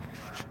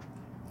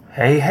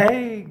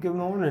Hey, good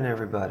morning,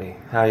 everybody.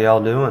 How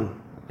y'all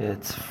doing?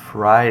 It's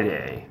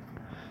Friday.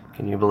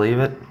 Can you believe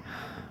it?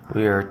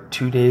 We are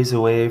 2 days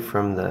away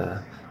from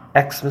the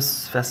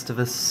Xmas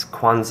Festivus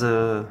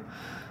Kwanzaa,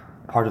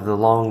 part of the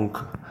long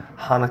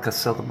Hanukkah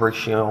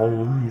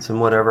celebrations and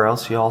whatever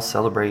else y'all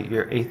celebrate,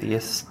 your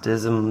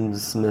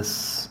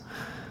atheistisms,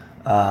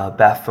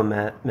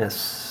 Baphomet,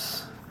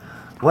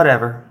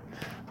 whatever.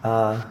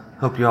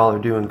 Hope you all are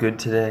doing good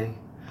today.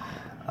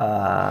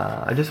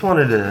 I just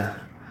wanted to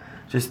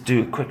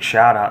do a quick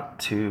shout out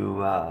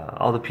to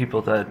all the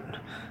people that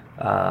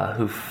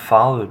who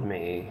followed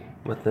me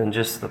within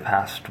just the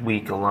past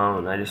week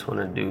alone. I just want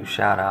to do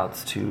shout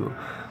outs to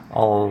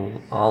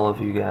all of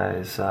you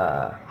guys.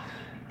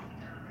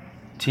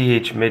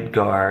 TH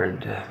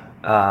Midgard,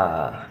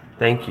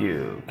 thank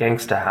you.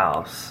 Gangsta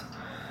House,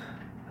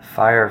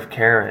 Fire of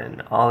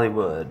Karen,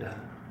 Hollywood,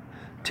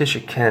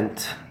 Tisha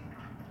Kent,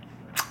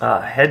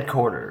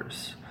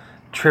 Headquarters,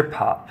 Trip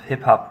Hop,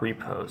 Hip Hop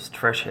Repost,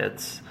 Fresh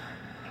Hits,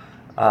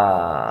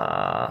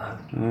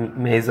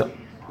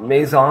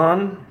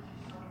 Maison,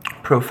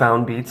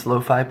 Profound Beats,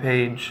 Lo-Fi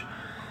Page,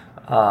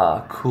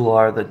 Cool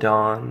R the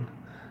Dawn,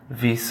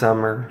 V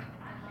Summer,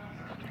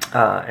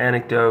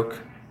 Anecdote,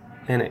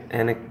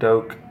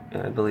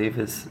 I believe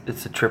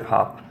it's a trip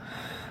hop.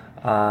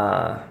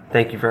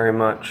 Thank you very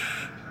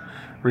much.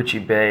 Richie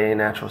Bay,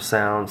 Natural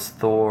Sounds,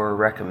 Thor,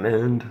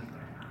 Recommend,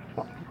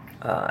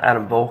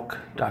 Adam Volk,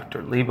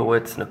 Dr.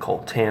 Leibowitz,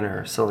 Nicole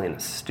Tanner, Selena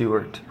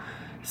Stewart,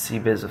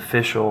 CBiz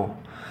Official,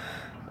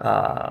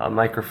 A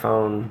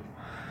Microphone,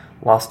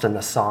 Lost in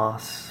the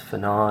Sauce,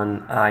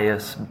 Fanon,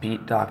 Ias,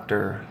 Beat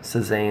Doctor,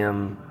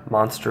 Shazam,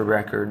 Monster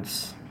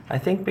Records, I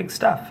think Big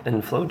Stuff,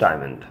 and Flow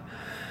Diamond.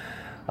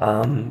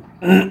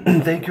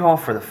 Thank you all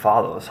for the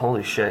follows.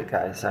 Holy shit,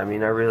 guys. I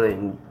mean, I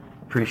really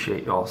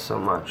appreciate you all so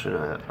much.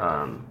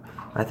 And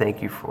I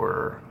thank you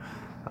for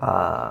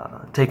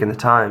taking the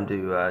time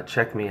to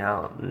check me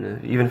out.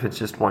 And even if it's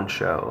just one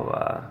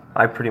show,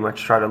 I pretty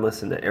much try to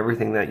listen to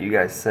everything that you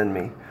guys send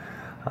me.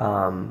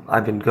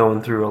 I've been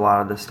going through a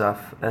lot of this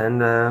stuff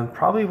and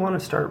probably want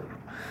to start.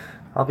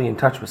 I'll be in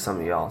touch with some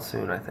of y'all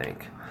soon, I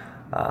think.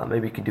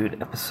 Maybe you could do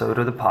an episode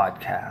of the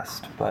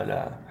podcast.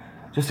 But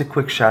just a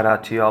quick shout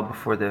out to y'all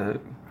before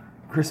the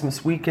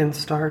Christmas weekend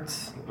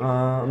starts.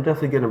 I'm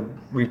definitely going to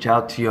reach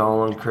out to y'all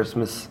on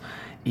Christmas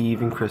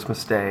Eve and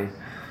Christmas Day.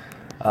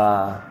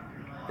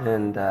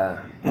 And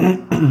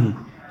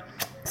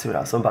see what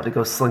else. I'm about to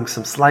go sling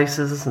some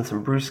slices and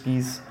some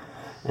brewskis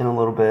in a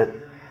little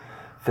bit.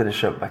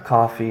 Finish up my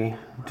coffee.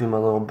 Do my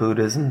little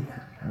Buddhism,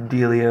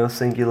 Delio,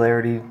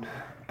 Singularity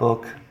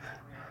book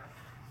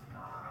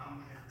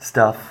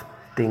stuff.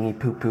 Thingy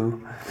poo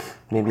poo.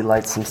 Maybe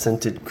light some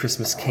scented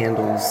Christmas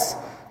candles.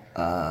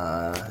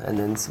 And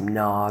then some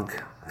nog.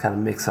 Kind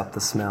of mix up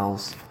the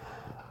smells.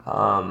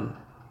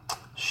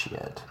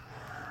 Shit.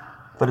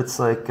 But it's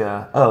like,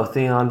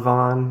 Theon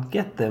Vaughn,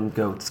 get them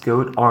goats,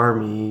 goat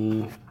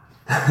army.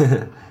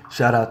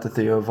 Shout out to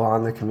Theo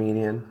Vaughn, the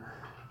comedian.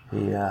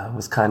 He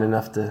was kind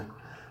enough to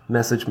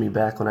message me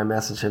back when I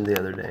messaged him the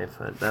other day,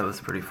 but that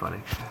was pretty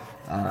funny.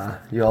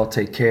 You all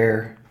take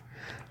care.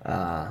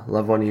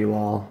 Love one of you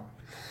all.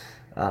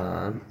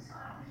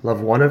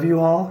 Love one of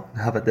you all?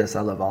 How about this?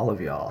 I love all of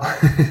y'all.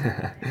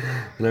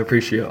 And I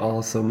appreciate you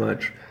all so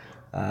much.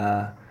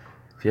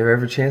 If you ever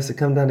have a chance to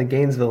come down to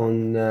Gainesville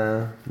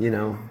and,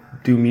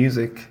 do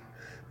music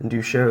and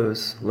do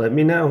shows, let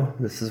me know.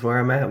 This is where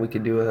I'm at. We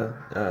could do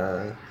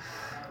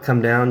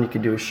come down, you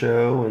could do a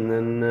show, and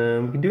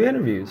then we could do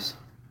interviews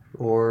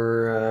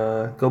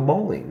or go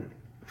bowling.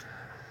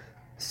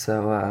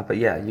 So, but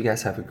yeah, you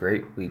guys have a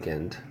great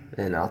weekend,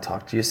 and I'll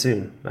talk to you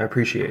soon. I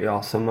appreciate you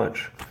all so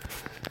much.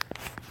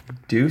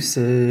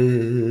 Deuces,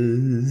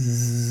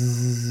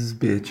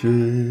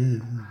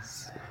 bitches.